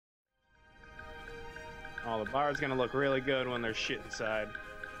Oh, the bar's gonna look really good when there's shit inside.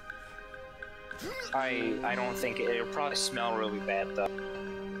 I don't think it'll probably smell really bad though.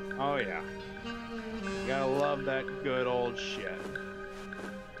 Oh yeah. You gotta love that good old shit.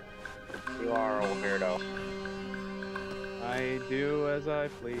 You are a weirdo. I do as I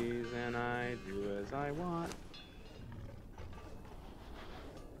please, and I do as I want.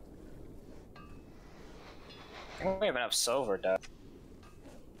 I think we have enough silver dust.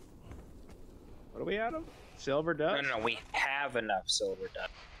 What are we out of? Silver dust? No, we have enough silver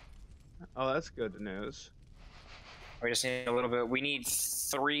dust. Oh, that's good news. We just need a little bit. We need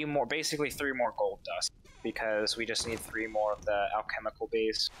 3 more, basically 3 more gold dust, because we just need 3 more of the alchemical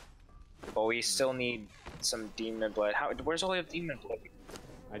base. But we still need some demon blood. Where's all the demon blood?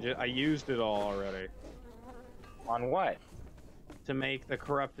 I used it all already. On what? To make the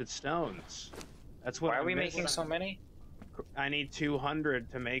corrupted stones. That's what. Why are we making so many? I need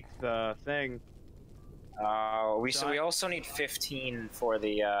 200 to make the thing. So we also need 15 for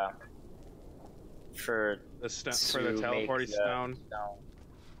the for the teleporting stone.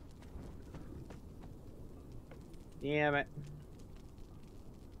 Damn it.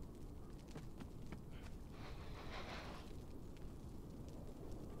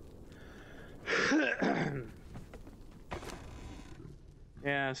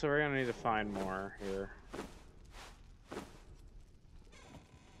 Yeah, so we're gonna need to find more here.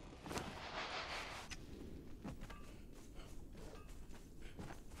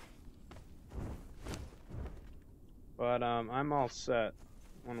 But I'm all set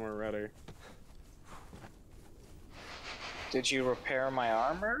when we're ready. Did you repair my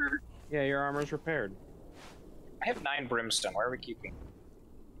armor? Yeah, your armor's repaired. I have 9 brimstone. Where are we keeping?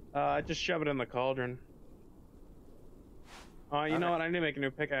 Just shove it in the cauldron. You know what? I need to make a new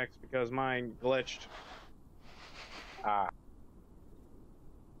pickaxe because mine glitched. Ah.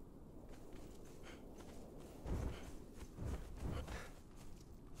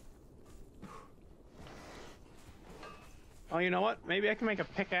 Oh, you know what? Maybe I can make a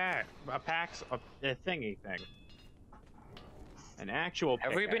pickaxe, a thingy thing. An actual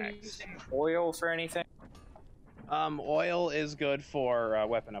pickaxe. Have we been using oil for anything? Oil is good for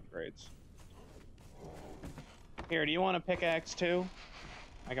weapon upgrades. Here, do you want a pickaxe too?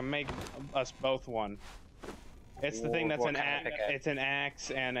 I can make us both one. It's the thing that's it's an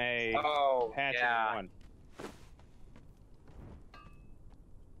axe and a hatchet in one.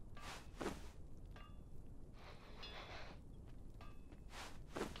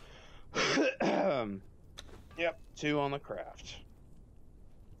 Yep, 2 on the craft.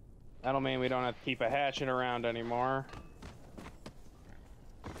 That'll mean we don't have to keep a hatchet around anymore.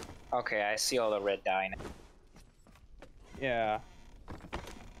 Okay, I see all the red dye now. Yeah.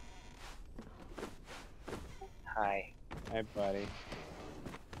 Hi. Hey, buddy.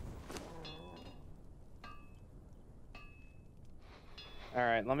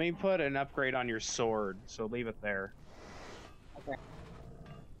 Alright, let me put an upgrade on your sword, so leave it there. Okay.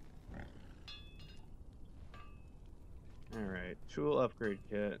 Alright, tool upgrade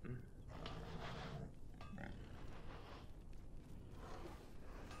kit.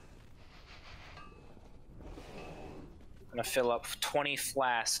 I'm gonna fill up 20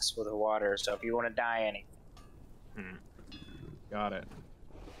 flasks with water, so if you want to dye anything. Got it.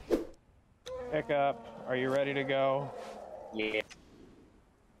 Pick up. Are you ready to go? Yeah.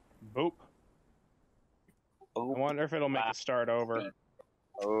 Boop. I wonder if it'll make it start over.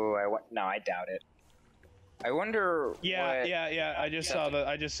 Oh, no, I doubt it. I wonder. Yeah. I just saw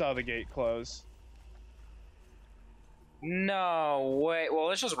the gate close. No way. Well,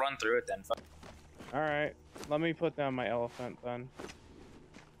 let's just run through it then. All right. Let me put down my elephant then.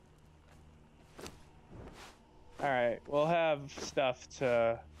 Alright, we'll have stuff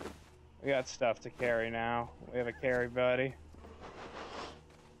to... We got stuff to carry now. We have a carry buddy.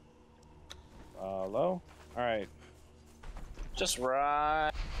 Hello? Alright. Just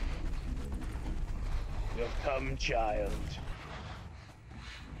run. You'll come, child.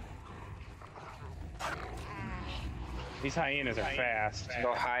 These hyenas are fast.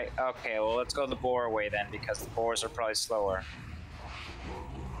 Go high. Okay, well, let's go the boar way then, because the boars are probably slower.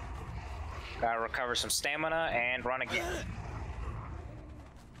 Gotta recover some stamina and run again.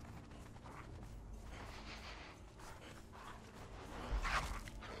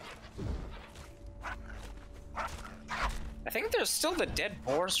 I think there's still the dead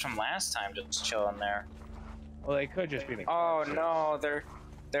boars from last time just chilling there. Well, they could just be the... Oh no,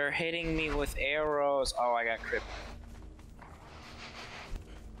 they're hitting me with arrows. Oh, I got cripped.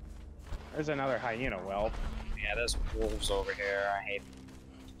 There's another hyena whelp. Yeah, there's wolves over here. I hate...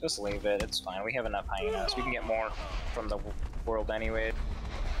 Just leave it, it's fine. We have enough hyenas. We can get more from the world anyway.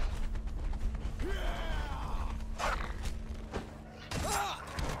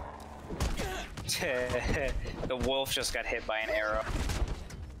 The wolf just got hit by an arrow.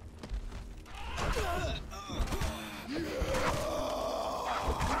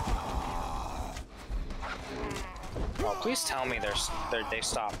 Oh, please tell me they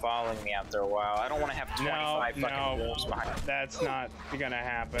stop following me after a while. I don't want to have 25 fucking wolves behind me. That's not gonna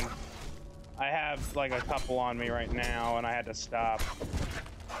happen. I have like a couple on me right now, and I had to stop.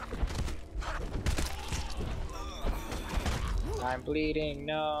 I'm bleeding,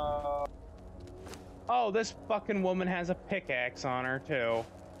 no. Oh, this fucking woman has a pickaxe on her, too.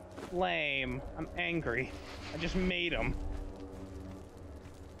 Lame. I'm angry. I just made him.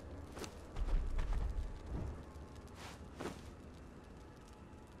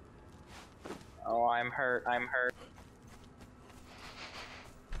 Oh, I'm hurt, I'm hurt.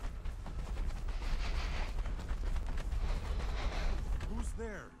 Who's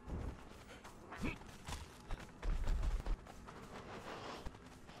there?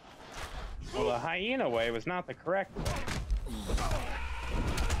 Well, the hyena way was not the correct way.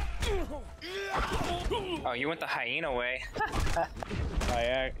 Oh, you went the hyena way.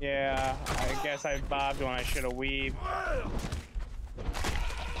 Yeah, I guess I bobbed when I should have weaved.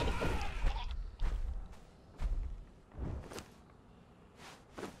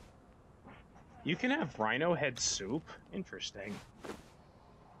 You can have rhino head soup? Interesting.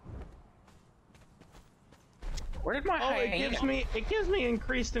 Where did my hyena? It gives me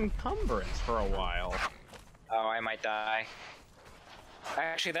increased encumbrance for a while. Oh, I might die.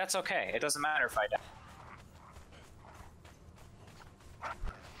 Actually, that's okay. It doesn't matter if I die.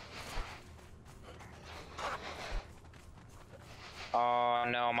 Oh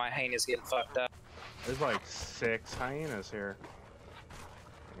no, my hyena's getting fucked up. There's like 6 hyenas here.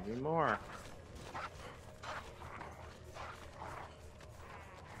 Maybe more.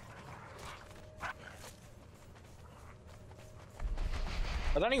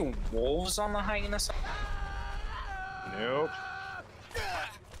 Are there any wolves on the hyena side? Nope.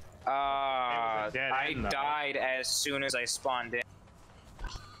 I died as soon as I spawned in.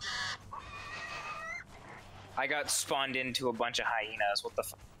 I got spawned into a bunch of hyenas. What the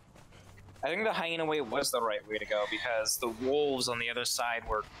fuck? I think the hyena way was the right way to go because the wolves on the other side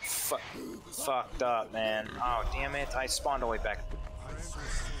were fucked up, man. Oh, damn it. I spawned all the way back.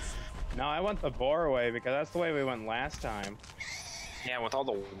 No, I went the boar way because that's the way we went last time. Yeah, with all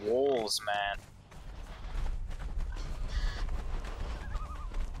the wolves, man.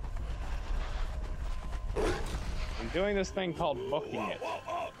 I'm doing this thing called booking it.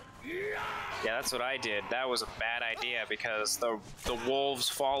 Yeah, that's what I did. That was a bad idea because the wolves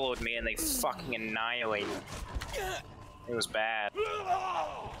followed me and they fucking annihilated me. It was bad.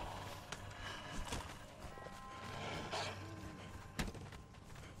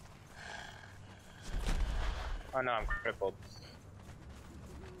 Oh no, I'm crippled.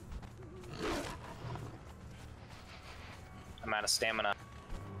 I'm out of stamina.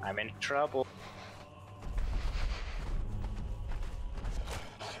 I'm in trouble.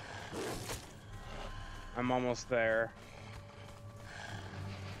 I'm almost there.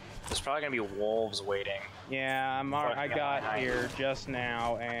 There's probably gonna be wolves waiting. Yeah, I got here just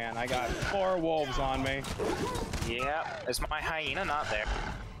now, and I got 4 wolves on me. Yep. Is my hyena not there?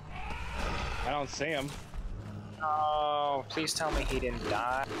 I don't see him. Oh, please tell me he didn't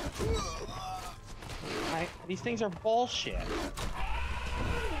die. These things are bullshit.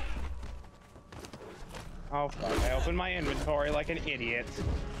 Oh fuck, I opened my inventory like an idiot.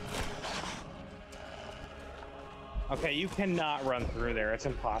 Okay, you cannot run through there, it's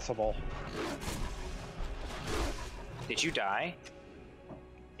impossible. Did you die?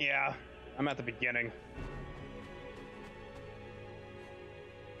 Yeah, I'm at the beginning.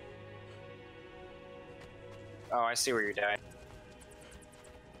 Oh, I see where you're dying.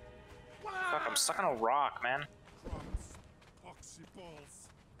 Fuck, I'm stuck on a rock, man. It's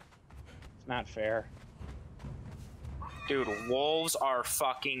not fair. Dude, wolves are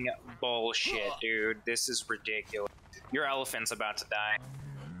fucking bullshit, dude. This is ridiculous. Your elephant's about to die.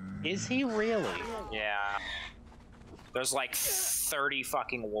 Is he really? Yeah. There's like 30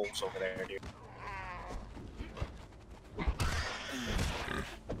 fucking wolves over there, dude.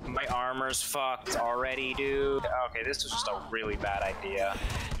 My armor's fucked already, dude. Okay, this was just a really bad idea.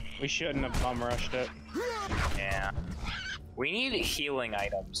 We shouldn't have bum rushed it. Yeah. We need healing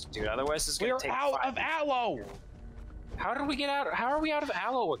items, dude. Otherwise, it's gonna take 5 We're out of aloe! How did we get out? How are we out of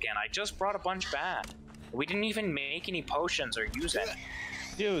aloe again? I just brought a bunch back. We didn't even make any potions or use any.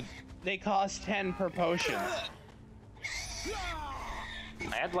 Dude, they cost 10 per potion.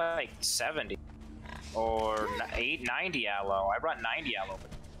 I had like 70 or 90 aloe. I brought 90 aloe.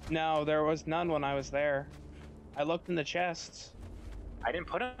 No, there was none when I was there. I looked in the chests. I didn't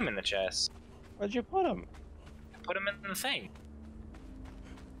put them in the chest. Where'd you put them? Put them in the thing.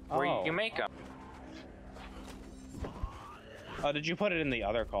 Where you make them. Oh, did you put it in the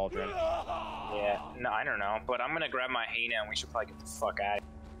other cauldron? Yeah, no, I don't know, but I'm gonna grab my hyena and we should probably get the fuck out of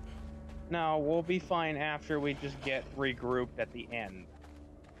here. No, we'll be fine after we just get regrouped at the end.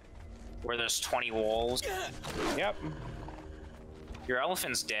 Where there's 20 wolves? Yep. Your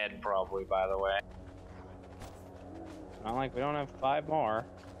elephant's dead, probably, by the way. Not like we don't have 5 more.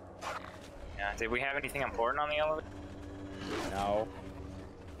 Yeah, did we have anything important on the elephant? No.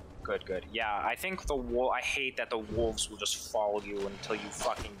 Good, good. Yeah, I think the wolf. I hate that the wolves will just follow you until you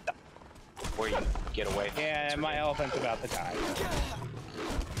fucking die before you get away. Yeah, my elephant's about to die.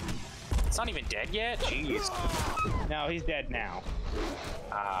 It's not even dead yet? Jeez. No, he's dead now.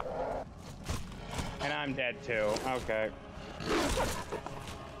 Ah. And I'm dead too. Okay.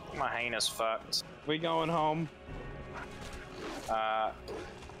 My hyena's fucked. We going home?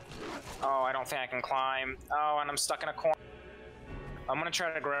 Oh, I don't think I can climb. Oh, and I'm stuck in a corner. I'm gonna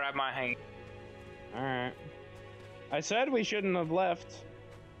try to grab my hyena. Alright. I said we shouldn't have left.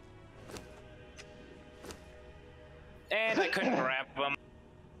 And I couldn't grab him.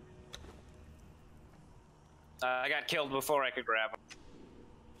 I got killed before I could grab him.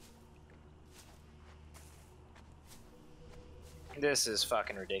 This is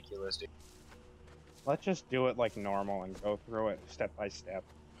fucking ridiculous, dude. Let's just do it like normal and go through it step by step.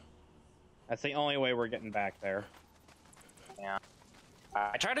 That's the only way we're getting back there. Yeah.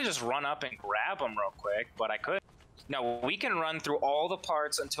 I tried to just run up and grab him real quick, but I couldn't. No, we can run through all the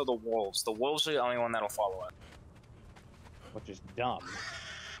parts until the wolves. The wolves are the only one that'll follow us. Which is dumb.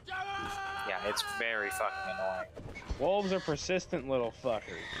 Yeah, it's very fucking annoying. Wolves are persistent little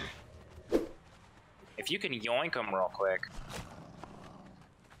fuckers. If you can yoink them real quick.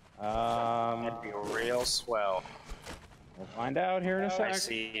 That'd be real swell. We'll find out here in a second. I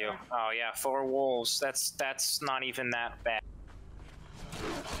see you. Oh yeah, 4 wolves. That's not even that bad.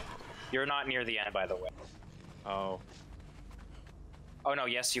 You're not near the end, by the way. Oh. Oh no,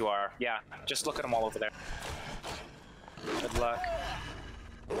 yes you are. Yeah, just look at them all over there. Good luck.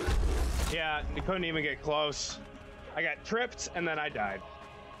 Yeah, you couldn't even get close. I got tripped and then I died.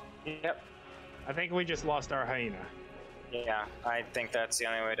 Yep. I think we just lost our hyena. Yeah, I think that's the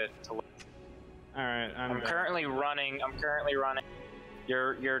only way to look. Alright, I'm currently running.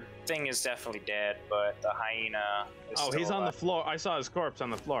 Your thing is definitely dead, but the hyena is still he's on alive. the floor. I saw his corpse on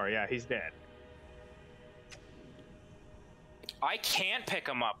the floor. Yeah, he's dead. I can't pick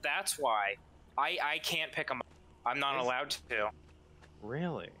him up. That's why. I can't pick him up. I'm not allowed to.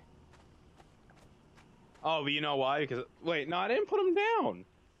 Really? Oh, but you know why? Because wait, no, I didn't put him down.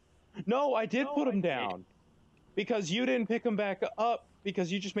 No, I did put him down. Because you didn't pick him back up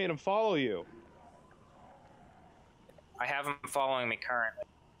because you just made him follow you. I have him following me currently.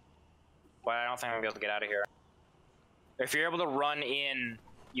 But I don't think I'm gonna be able to get out of here. If you're able to run in,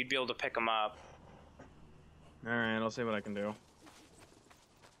 you'd be able to pick him up. Alright, I'll see what I can do.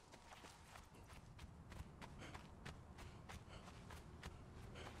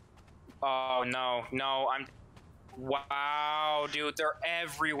 Oh, no, Wow, dude, they're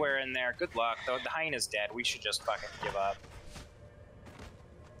everywhere in there. Good luck. The hyena's dead. We should just fucking give up.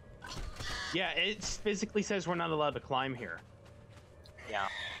 Yeah, it physically says we're not allowed to climb here. Yeah.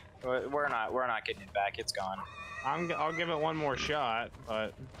 We're not getting it back. It's gone. I'll give it one more shot,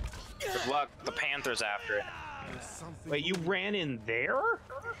 but... Good luck. The panther's after it. Wait, you ran in there?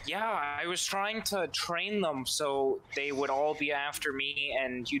 Yeah, I was trying to train them so they would all be after me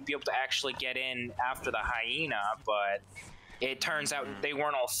and you'd be able to actually get in after the hyena, but it turns out they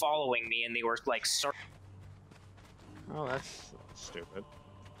weren't all following me and they were like Oh, that's stupid.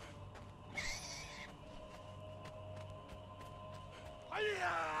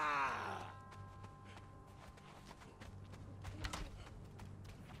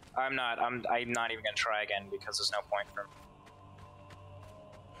 I'm not even gonna try again because there's no point for me.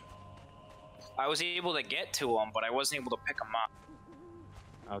 I was able to get to him, but I wasn't able to pick him up.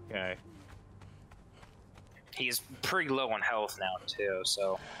 Okay. He's pretty low on health now too,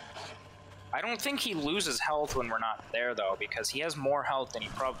 so I don't think he loses health when we're not there though, because he has more health than he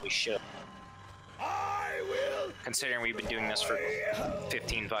probably should. I will. Considering we've been doing this for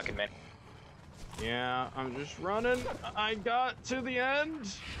 15 fucking minutes. Yeah, I'm just running. I got to the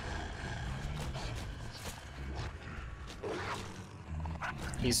end.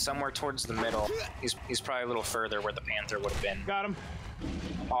 He's somewhere towards the middle. He's probably a little further where the panther would have been. Got him.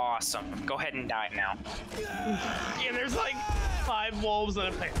 Awesome. Go ahead and die now. Yeah, there's like 5 wolves and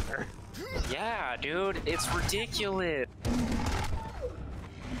a panther. Yeah, dude, it's ridiculous.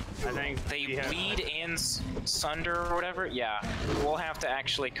 I think they bleed in sunder or whatever. Yeah, we'll have to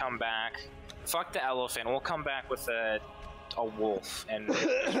actually come back. Fuck the elephant. We'll come back with a wolf and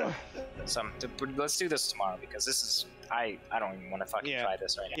some. Let's do this tomorrow because this is. I don't even want to fucking try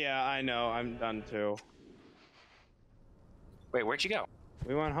this right now. Yeah, I know. I'm done too. Wait, where'd you go?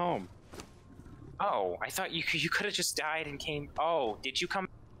 We went home. Oh, I thought you could have just died and came. Oh, did you come?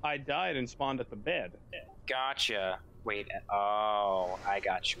 I died and spawned at the bed. Gotcha. Wait. Oh, I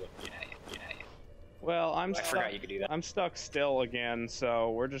got you. Yeah. Well, I forgot you could do that. I'm stuck still again,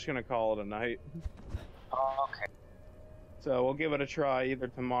 so we're just gonna call it a night. Oh, okay. So we'll give it a try either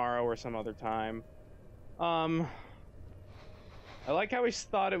tomorrow or some other time. I like how we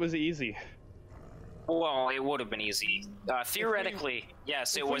thought it was easy. Well, it would have been easy. Theoretically,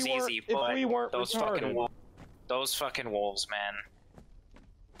 yes, it was easy, but those fucking wolves, man.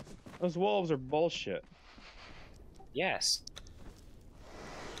 Those wolves are bullshit. Yes.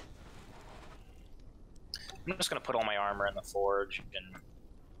 I'm just gonna put all my armor in the forge and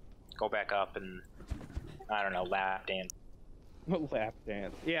go back up and, I don't know, lap dance. Lap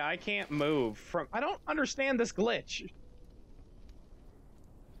dance. Yeah, I can't move from. I don't understand this glitch.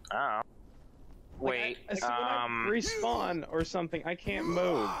 Oh. Wait. When I respawn or something, I can't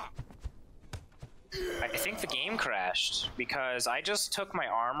move. I think the game crashed because I just took my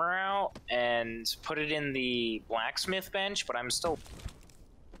armor out and put it in the blacksmith bench, but I'm still.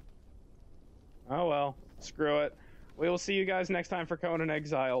 Oh well, screw it. We will see you guys next time for Conan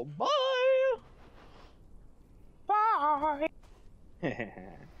Exile. Bye! Bye!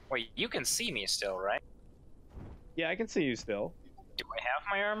 Wait, you can see me still, right? Yeah, I can see you still. Do I have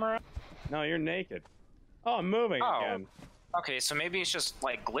my armor up? No, you're naked. Oh, I'm moving again. Okay, so maybe it's just,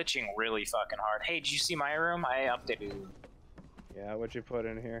 like, glitching really fucking hard. Hey, did you see my room? I updated. Yeah, what'd you put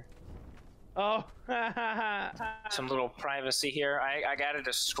in here? Oh! Some little privacy here. I got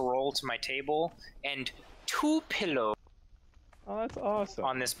to scroll to my table, and 2 pillows. Oh, that's awesome.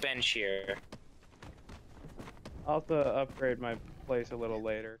 On this bench here. I'll have to upgrade my place a little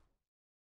later.